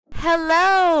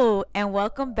Hello and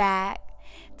welcome back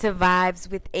to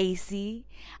Vibes with AC.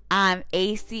 I'm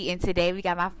AC and today we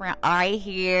got my friend Arriy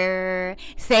here.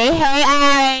 Say hey,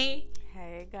 Arriy.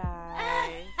 Hey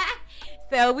guys.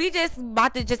 So we just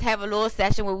about to just have a little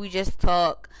session where we just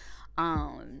talk.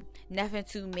 Nothing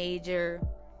too major.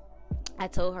 I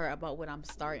told her about what I'm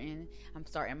starting. I'm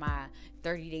starting my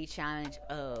 30-day challenge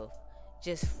of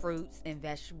just fruits and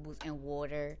vegetables and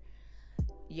water.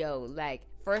 Yo, like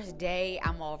first day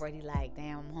I'm already like,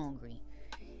 damn, I'm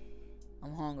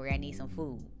hungry. I need some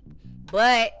food.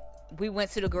 But we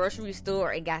went to the grocery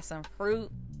store and got some fruit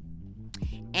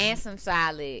and some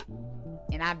salad,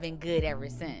 and I've been good ever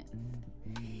since.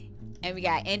 And we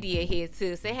got India here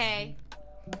too. Say hey.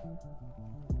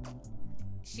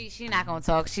 She not gonna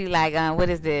talk. She like, what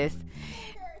is this?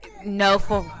 No,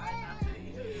 for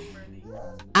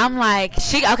I'm like,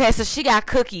 okay, so she got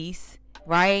cookies,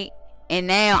 right? And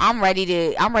now I'm ready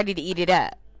to eat it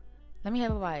up. Let me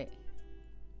have a bite.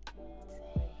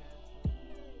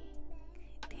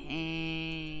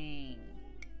 Dang.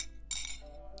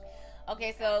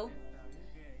 Okay, so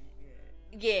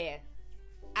yeah,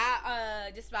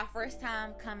 this is my first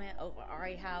time coming over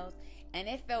Arriy house, and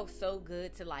it felt so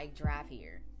good to like drive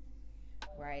here,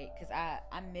 right? Cause I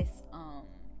miss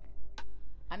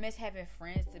having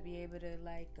friends to be able to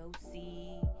like go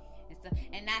see and stuff,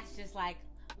 and that's just like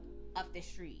up the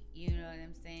street, you know what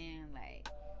I'm saying? Like,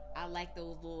 I like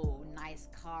those little nice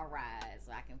car rides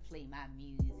so I can play my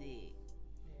music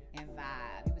and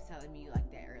vibe. You was telling me you like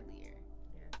that earlier.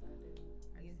 Yes, I do.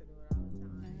 I used to do it all the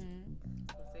time. Mm-hmm.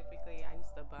 Specifically, I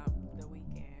used to bump the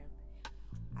weekend.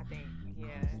 I think, yeah.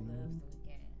 I love the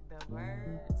weekend. The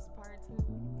Birds Part 2,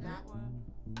 that one.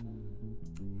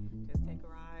 Just take a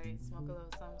ride, smoke a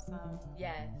little something.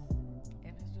 Yes.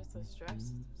 And it's just a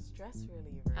stress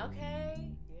reliever.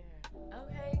 Okay. Yeah.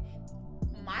 Okay.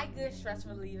 My good stress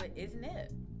reliever is Nip.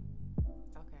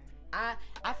 Okay. I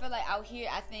feel like out here,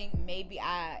 I think maybe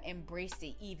I embraced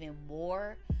it even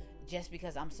more just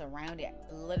because I'm surrounded.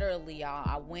 Literally, y'all,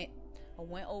 I went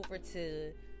over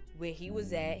to where he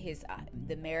was at, his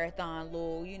the marathon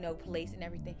little, place and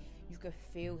everything. You could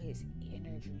feel his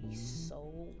energy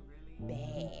so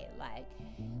bad,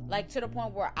 like to the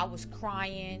point where I was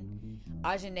crying.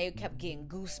 Ajane kept getting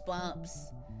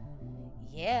goosebumps.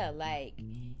 Yeah, like,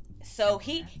 so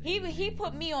he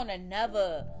put me on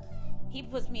another. He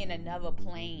puts me in another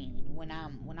plane when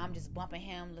I'm just bumping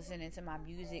him, listening to my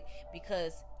music,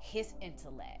 because his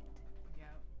intellect.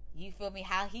 Yeah. You feel me?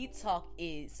 How he talk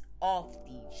is off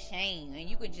the chain, and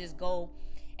you could just go,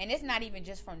 and it's not even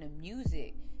just from the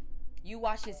music. You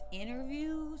watch his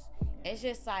interviews, it's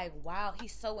just like, wow,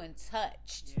 he's so in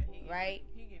touch, right?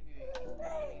 He give you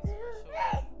epiphanies for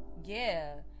sure.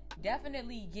 Yeah,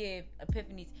 definitely give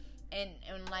epiphanies, and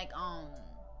like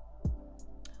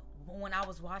when I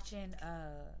was watching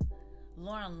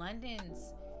Lauren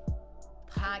London's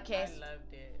podcast, I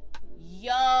loved it.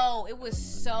 Yo, it was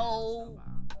so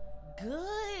good.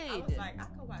 I was like, I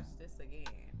could watch this again.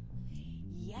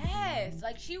 Yes,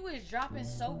 like she was dropping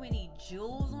so many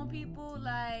jewels on people,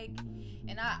 like,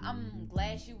 and I'm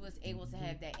glad she was able to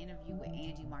have that interview with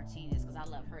Angie Martinez, because I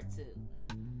love her too.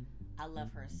 I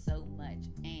love her so much,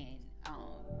 and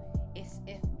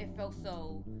it felt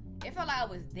like I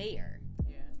was there.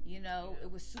 Yeah. It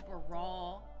was super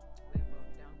raw. They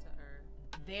both down to earth.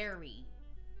 Very,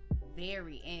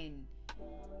 very, and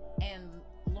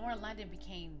Lauren London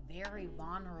became very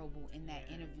vulnerable in that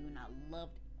interview, and I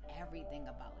loved everything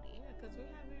about it. Yeah, because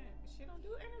she don't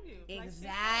do interviews.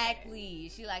 Exactly.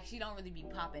 She don't really be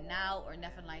popping out or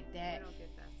nothing like that. We don't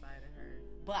get that side of her.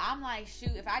 But I'm like,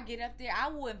 shoot, if I get up there, I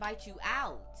will invite you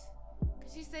out.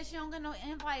 Cause she said she don't get no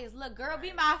invites. Look, girl,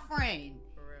 be my friend.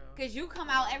 For real. Cause you come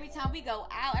out every time we go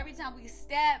out, every time we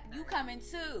step, you coming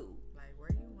too. Like,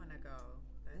 where you wanna go?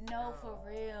 No, for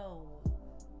real.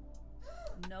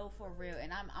 No, for real.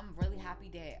 And I'm really happy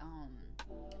that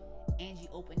Angie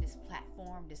opened this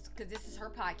platform, because this is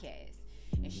her podcast,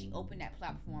 and she opened that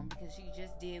platform because she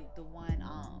just did the one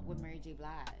with Mary J.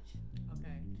 Blige.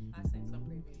 Okay, I seen some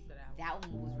previews to that. That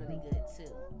one was really good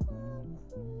too,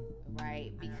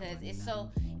 right? Because it's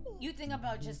so, you think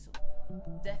about just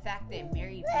the fact that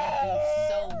Mary been through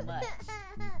so much.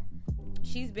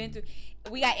 She's been through.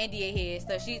 We got India here,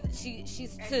 so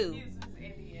she's 2.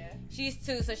 India. She's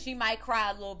 2, so she might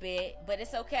cry a little bit, but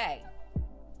it's okay.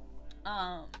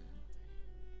 I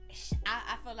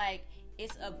feel like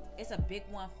it's a big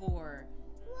one for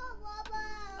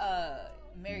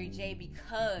Mary J,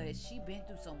 because she been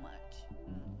through so much.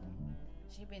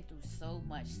 She been through so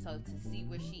much. So to see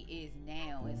where she is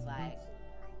now is like,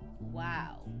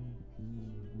 wow.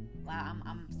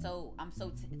 I'm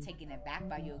so taken aback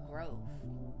by your growth.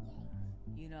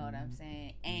 You know what I'm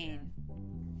saying? And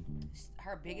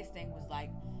her biggest thing was like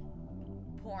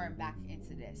pouring back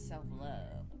into that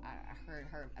self-love.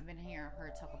 I've been hearing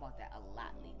her talk about that a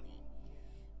lot lately,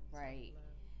 right?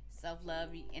 Self-love.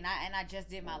 And I just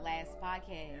did my last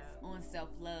podcast on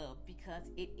self-love because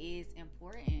it is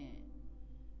important,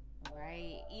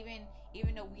 right?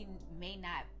 Even though we may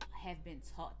not have been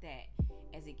taught that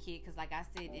as a kid, because like I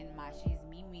said in my She's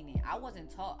Me meeting, I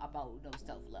wasn't taught about no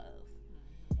self-love.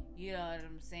 You know what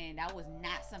I'm saying? That was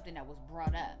not something that was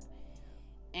brought up,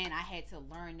 and I had to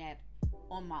learn that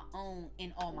on my own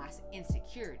in all my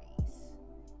insecurities.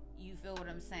 You feel what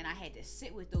I'm saying? I had to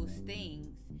sit with those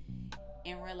things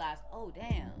and realize, oh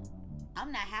damn,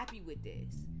 I'm not happy with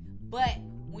this. But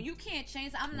when you can't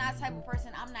change, I'm not the type of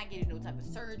person, I'm not getting no type of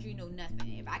surgery, no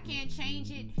nothing. If I can't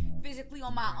change it physically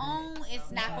on my own,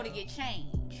 it's not going to get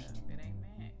changed. It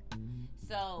ain't meant.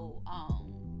 So,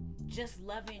 just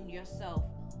loving yourself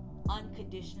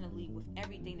unconditionally with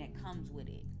everything that comes with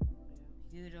it.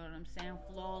 You know what I'm saying?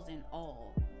 Flaws and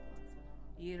all.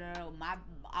 You know,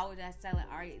 I was just telling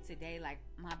Arriy today, like,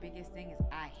 my biggest thing is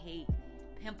I hate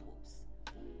pimples.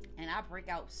 And I break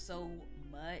out so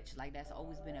much. Like, that's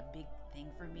always been a big thing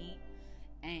for me.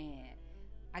 And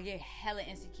I get hella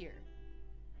insecure.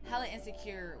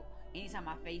 Anytime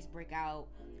my face break out.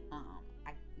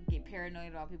 I get paranoid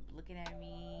about people looking at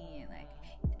me. And, like,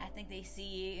 I think they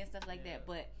see it and stuff like that.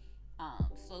 But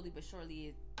slowly but surely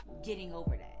is getting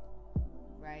over that.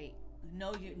 Right?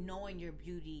 Knowing your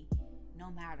beauty no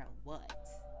matter what.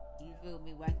 You feel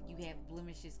me? Whether you have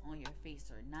blemishes on your face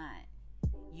or not,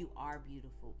 you are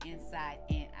beautiful inside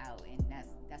and out. And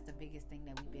that's the biggest thing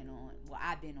that we've been on. Well,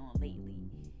 I've been on lately.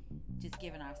 Just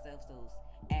giving ourselves those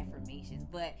affirmations.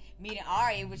 But meeting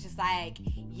Arriy was just like,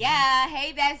 yeah,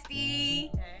 hey bestie.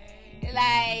 Hey.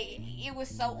 Like, it was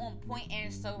so on point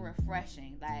and so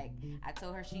refreshing. Like, I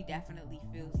told her she definitely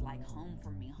feels like home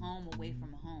for me. Home away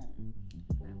from home.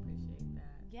 I appreciate that.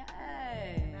 Yes.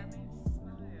 That makes me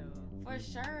smile. For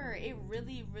sure. It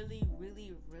really, really,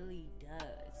 really, really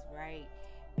does, right?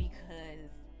 Because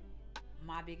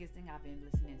my biggest thing, I've been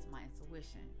listening to my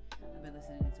intuition. I've been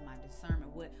listening to my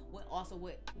discernment.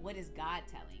 What is God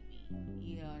telling me?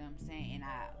 You know what I'm saying? And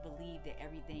I believe that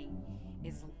everything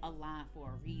is aligned for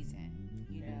a reason.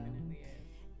 You know? Definitely is.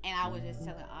 And I was just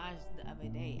telling Aj the other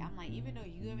day, I'm like, even though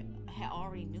you had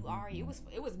already knew Arriy,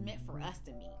 it was meant for us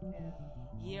to meet. Yeah.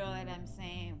 You know what I'm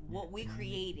saying? What we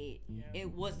created, Yeah.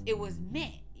 it was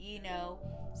meant. You know,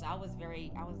 so I was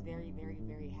very, very,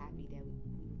 very happy that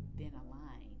we've been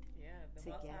aligned. Yeah, the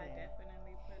together. Most High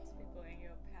definitely puts people in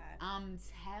your path I'm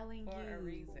telling for you, a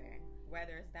reason.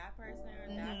 Whether it's that person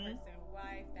or that person's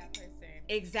wife, that person,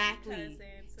 exactly, cousin,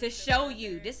 to sister, show brother.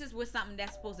 you this is what something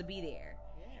that's supposed to be there.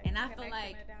 Yeah, And I you feel connect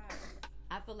like on the dots.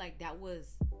 I feel like that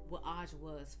was what Aj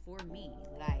was for me.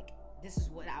 Like, this is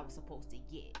what I was supposed to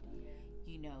get.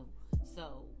 You know,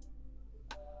 so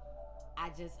I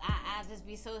just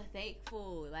be so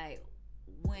thankful. Like,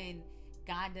 when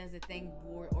God does a thing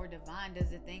or divine does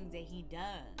the things that he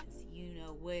does, you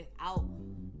know, without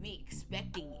me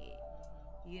expecting it.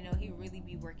 You know, he really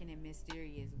be working in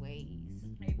mysterious ways.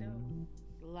 They do.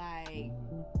 Like,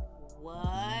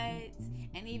 what?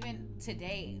 And even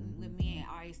today, with me and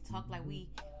Arriy's talk, like, we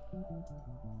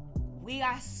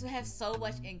have so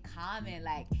much in common.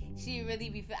 Like, she really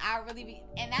be,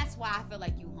 and that's why I feel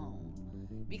like you home.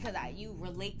 Because you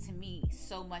relate to me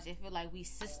so much. I feel like we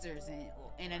sisters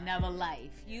in another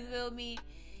life. You feel me?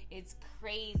 It's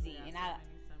crazy. Yeah, and so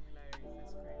many similarities.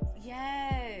 It's crazy.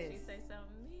 yes. She say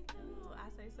something, me too. I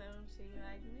say something, she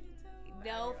like, me too.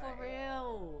 No, I be for like,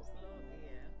 real.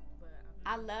 Yeah, but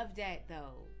I love that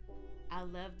though. I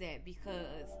love that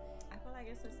because I feel like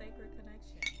it's a sacred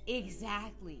connection.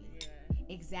 exactly. Yeah.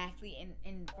 Exactly.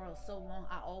 And for so long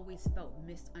I always felt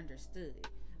misunderstood.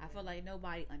 I felt like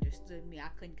nobody understood me. I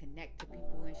couldn't connect to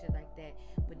people and shit like that.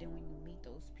 But then when you meet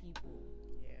those people,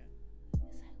 Yeah.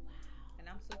 it's like, wow. And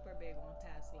I'm super big on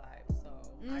past lives, so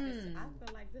I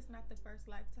feel like this not the first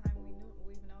lifetime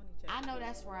we've known each other. I know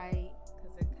that's right.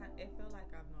 Because it felt like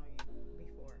I've known you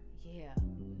before. Yeah.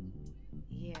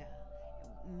 Yeah.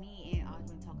 Me and I've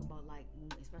been talking about, like,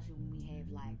 especially when we have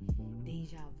like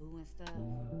deja vu and stuff.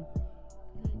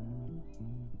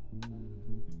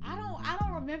 I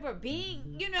don't remember being,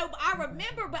 you know, I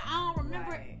remember, but I don't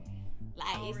remember. Right. Like,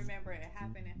 I don't remember it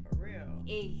happening for real.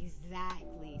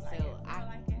 Exactly. Like, So it felt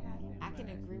like it happened. I can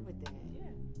but agree with that.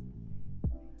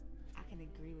 Yeah. I can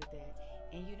agree with that.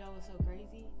 And you know what's so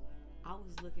crazy? I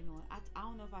was looking on, I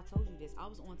don't know if I told you this. I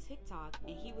was on TikTok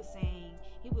and he was saying,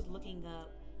 he was looking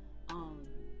up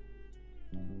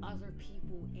other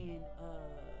people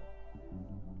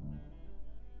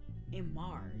in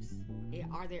Mars?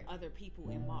 Are there other people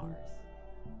in Mars?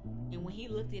 And when he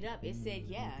looked it up, it said,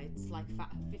 yeah, it's like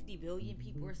 50 billion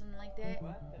people or something like that.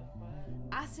 What the fuck?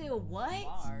 I said, what?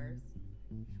 Mars.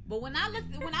 But when I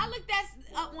looked that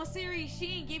up on Siri, she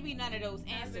didn't give me none of those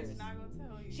answers. She's not gonna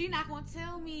tell you. She not gonna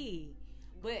tell me.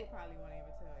 But Google probably won't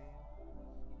even tell you.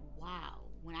 wow,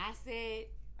 when I said,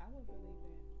 I would believe it.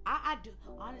 I do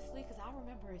honestly, because I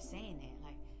remember her saying that.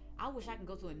 Like, I wish I could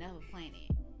go to another planet.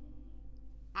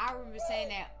 I remember saying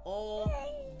that all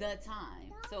the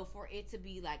time. So for it to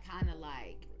be like kind of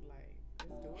like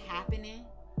happening.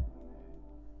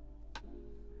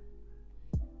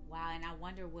 Wow, and I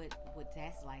wonder what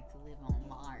that's like to live on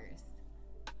Mars.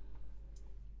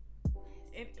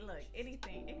 Look,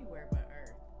 anything, anywhere but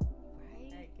Earth.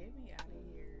 Right? Hey, get me out of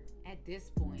here. At this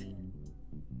point,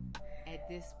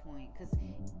 because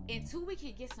until we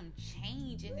can get some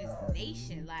change in this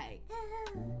nation, like,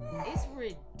 it's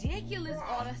ridiculous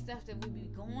all the stuff that we be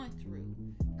going through,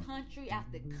 country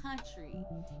after country.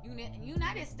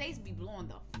 United States be blowing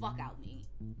the fuck out me.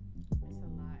 It's a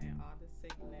lot, and all the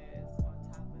sickness on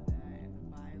top of that, and the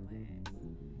violence.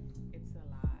 It's a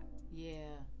lot.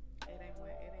 Yeah. It ain't giving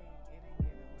what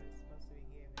it's supposed to be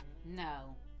giving.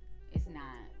 No, it's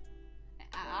not.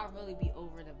 I really be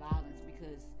over the violence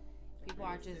because people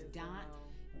are just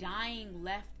dying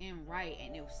left and right,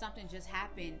 and if something just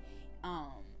happened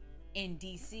in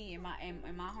DC, in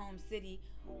my home city,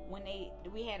 when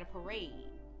we had a parade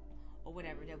or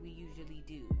whatever that we usually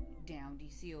do down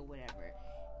DC or whatever,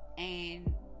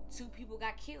 and 2 people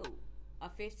got killed, a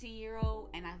 15-year-old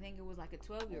and I think it was like a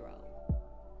 12-year-old,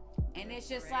 and it's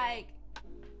just like,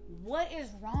 what is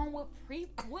wrong with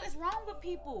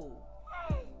people?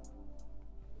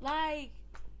 Like,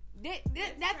 that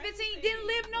 15 didn't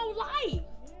live no life.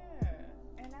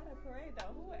 Yeah, and at a parade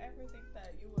though, who would ever think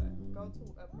that you would go to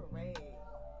a parade?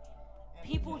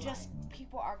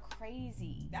 People are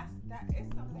crazy. That is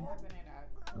something happening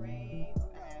at parades,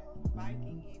 at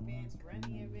biking events,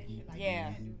 running events. Like, yeah.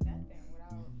 You can't do nothing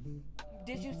without.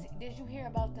 Did you hear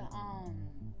about the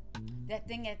that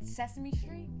thing at Sesame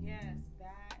Street? Yes,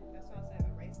 that's what I said.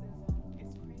 The racism,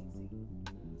 it's crazy.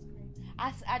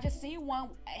 I just seen one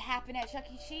happen at Chuck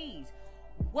E. Cheese.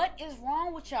 What is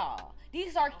wrong with y'all?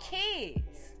 These are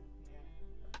kids.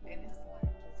 Yeah. And it's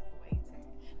like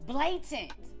just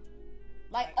blatant.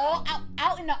 Like all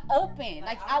out in the open.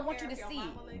 Like I want you to see. I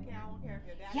don't care if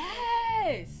your dad.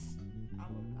 Yes.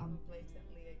 I'm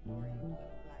blatantly ignoring you,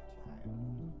 little black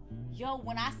child. Yo,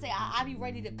 when I say I be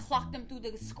ready to clock them through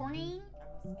the screen.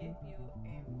 I'm gonna skip you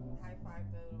and high five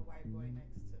the little white boy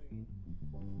next to you.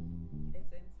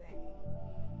 It's insane.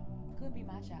 Could be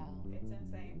my child. It's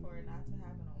insane for it not to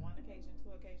happen on one occasion,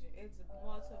 2 occasions. It's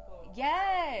multiple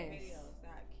videos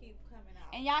that keep coming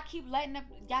out. And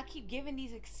y'all keep giving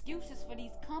these excuses for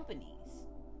these companies.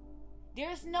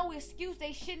 There's no excuse.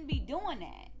 They shouldn't be doing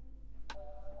that.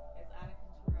 It's out of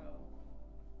control.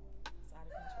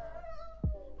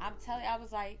 I'm telling you, I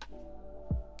was like,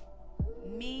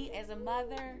 me as a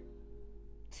mother,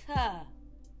 Yeah,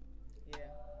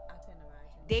 I can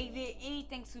imagine. They did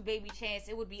anything to Baby Chance,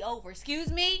 it would be over.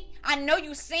 Excuse me? I know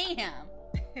you seen him.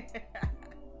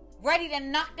 Ready to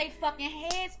knock they fucking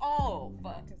heads off.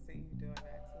 I can see you doing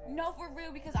that too. No, for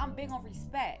real, because I'm big on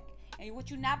respect. And what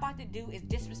you're not about to do is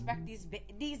disrespect these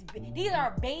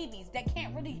are babies that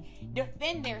can't really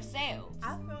defend themselves.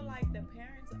 I feel like the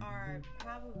parents are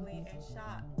probably in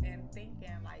shock and thinking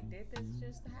like, did this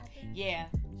just happen? Yeah.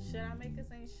 Should I make a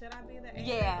scene? Should I be the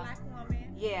angry black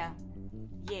woman?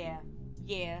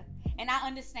 Yeah. And I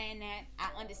understand that.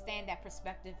 I understand that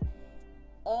perspective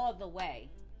all the way.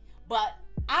 But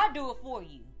I'll do it for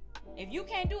you. If you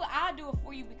can't do it, I'll do it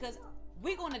for you, because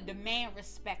we're going to demand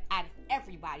respect out of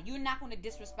everybody. You're not going to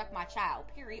disrespect my child.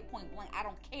 Period. Point blank. I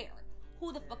don't care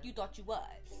who the fuck you thought you was.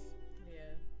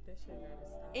 Yeah, this shit gotta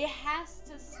stop. It has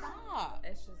to stop.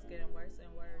 It's just getting worse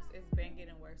and worse. It's been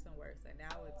getting worse and worse, and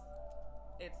now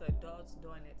it's adults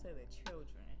doing it to the children.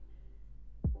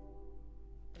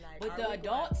 Like, but the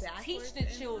adults teach the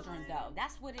children, though.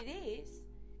 That's what it is.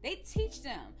 They teach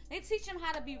them. They teach them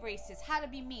how to be racist, how to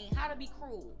be mean, how to be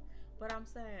cruel. But I'm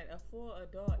saying a full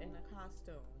adult in a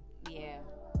costume. Yeah.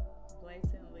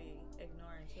 Blatantly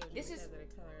ignoring children because of the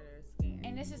color of their skin.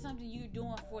 And this is something you're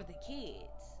doing for the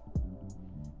kids.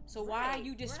 So why are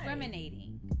you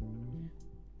discriminating?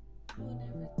 I would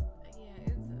never.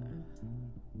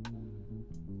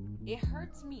 Yeah, it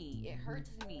hurts me. It hurts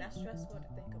me. That's stressful to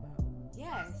think about.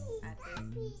 Yes. At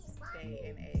this day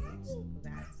and age,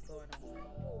 that's going on.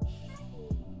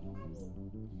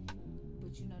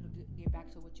 But you know, to get back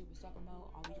to what you was talking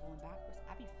about, are we going backwards?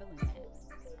 I be feeling that.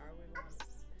 Are we going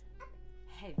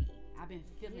heavy? I've been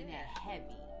feeling that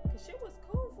heavy. Cause shit was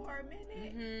cool for a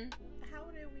minute. Mm-hmm. How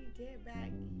did we get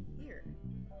back here?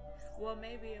 Well,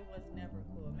 maybe it was never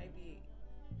cool. Maybe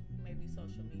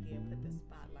social media put the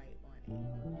spotlight on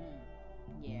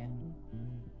it. Yeah.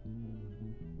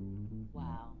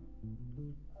 Wow.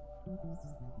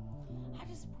 I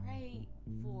just pray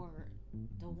for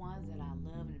the ones that I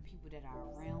love and the people that are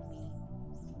around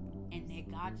me, and that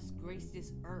God just grace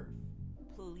this earth,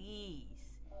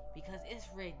 please, because it's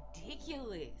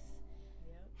ridiculous.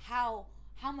 Yep. How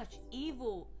much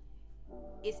evil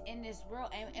is in this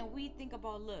world, and we think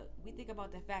about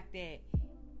the fact that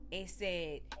it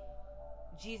said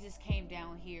Jesus came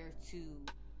down here to,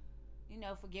 you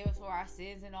know, forgive us for our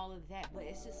sins and all of that, but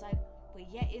it's just like,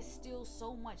 but yet it's still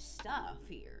so much stuff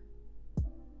here,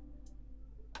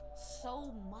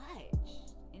 so much,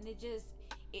 and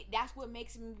that's what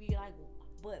makes me be like,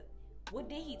 but what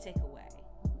did he take away?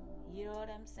 You know what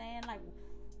I'm saying? Like,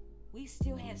 we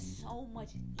still have so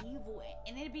much evil,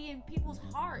 and it be in people's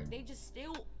heart. They just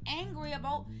still angry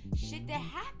about shit that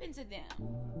happened to them,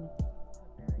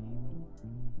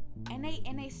 and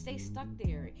they stay stuck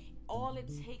there. All it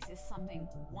takes is something,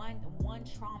 one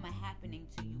trauma happening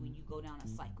to you, and you go down a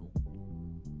cycle,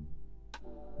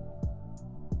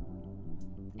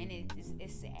 and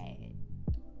it's sad.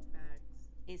 Facts.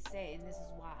 It's sad, and this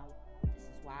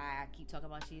is why I keep talking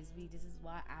about CSV. This is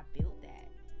why I built that,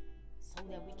 so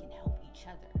that we can help each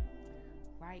other,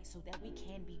 right? So that we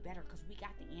can be better, because we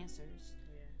got the answers.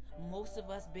 Yeah. Most of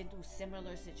us been through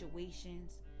similar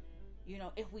situations. You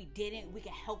know, if we didn't, we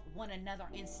could help one another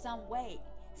in some way,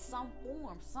 some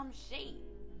form, some shape.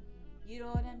 You know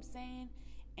what I'm saying?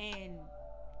 And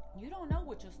you don't know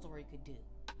what your story could do.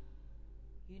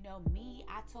 You know, me,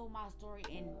 I told my story,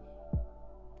 and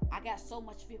I got so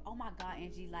much fear. Oh my God,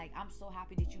 Angie, like, I'm so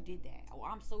happy that you did that. Or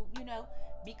I'm so, you know,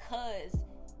 because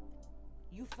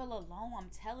you feel alone. I'm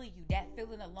telling you, that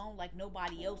feeling alone, like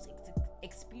nobody else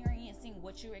experiencing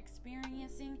what you're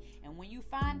experiencing. And when you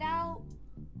find out,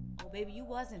 oh baby, you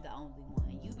wasn't the only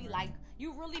one. You be like,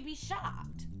 you really be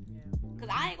shocked. Cause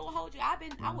I ain't gonna hold you.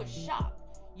 I was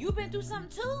shocked. You been through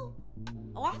something too?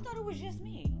 Oh, I thought it was just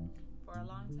me. For a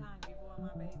long time, before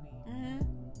my baby, Mm-hmm.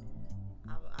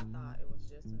 I thought it was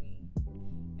just me.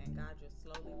 And God just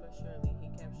slowly but surely, he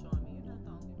kept showing me, you're not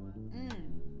the only one.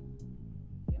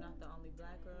 You're not the only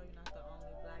black girl. You're not the only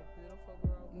black beautiful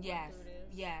girl going through this.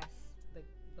 Yes. The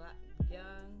black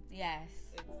young. Yes.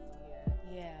 It's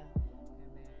Yeah.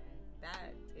 And man,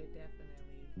 that it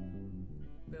definitely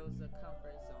builds a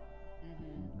comfort zone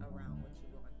around what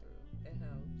you're going through. It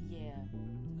helps. Yeah.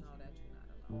 Know that you're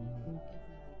not alone. It really does.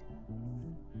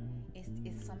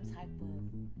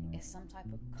 It's some type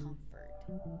of comfort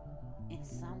in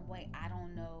some way. I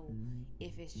don't know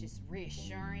if it's just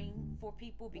reassuring for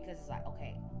people, because it's like,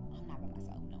 okay, I'm not by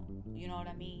myself, no. You know what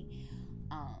I mean?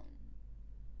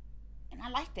 And I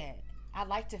like that. I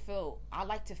like to feel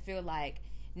like,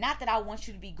 not that I want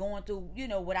you to be going through, you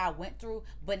know, what I went through,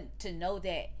 but to know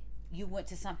that you went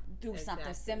to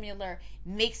something similar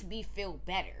makes me feel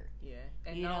better. Yeah,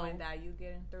 and you knowing know? that you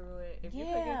getting through it. If you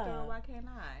could get through it, why can't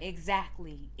I?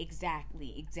 Exactly.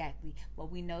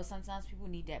 But we know sometimes people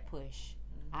need that push.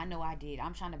 I know I did.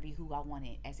 I'm trying to be who I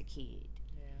wanted as a kid.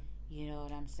 Yeah. You know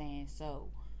what I'm saying?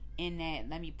 So, in that,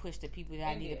 let me push the people that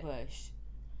I need to push.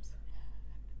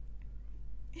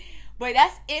 But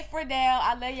that's it for now.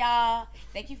 I love y'all.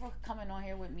 Thank you for coming on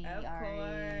here with me,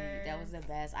 Arriy. That was the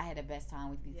best. I had the best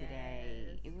time with you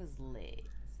today. It was lit.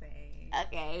 Same.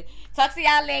 Okay. Talk to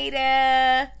y'all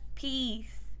later.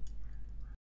 Peace.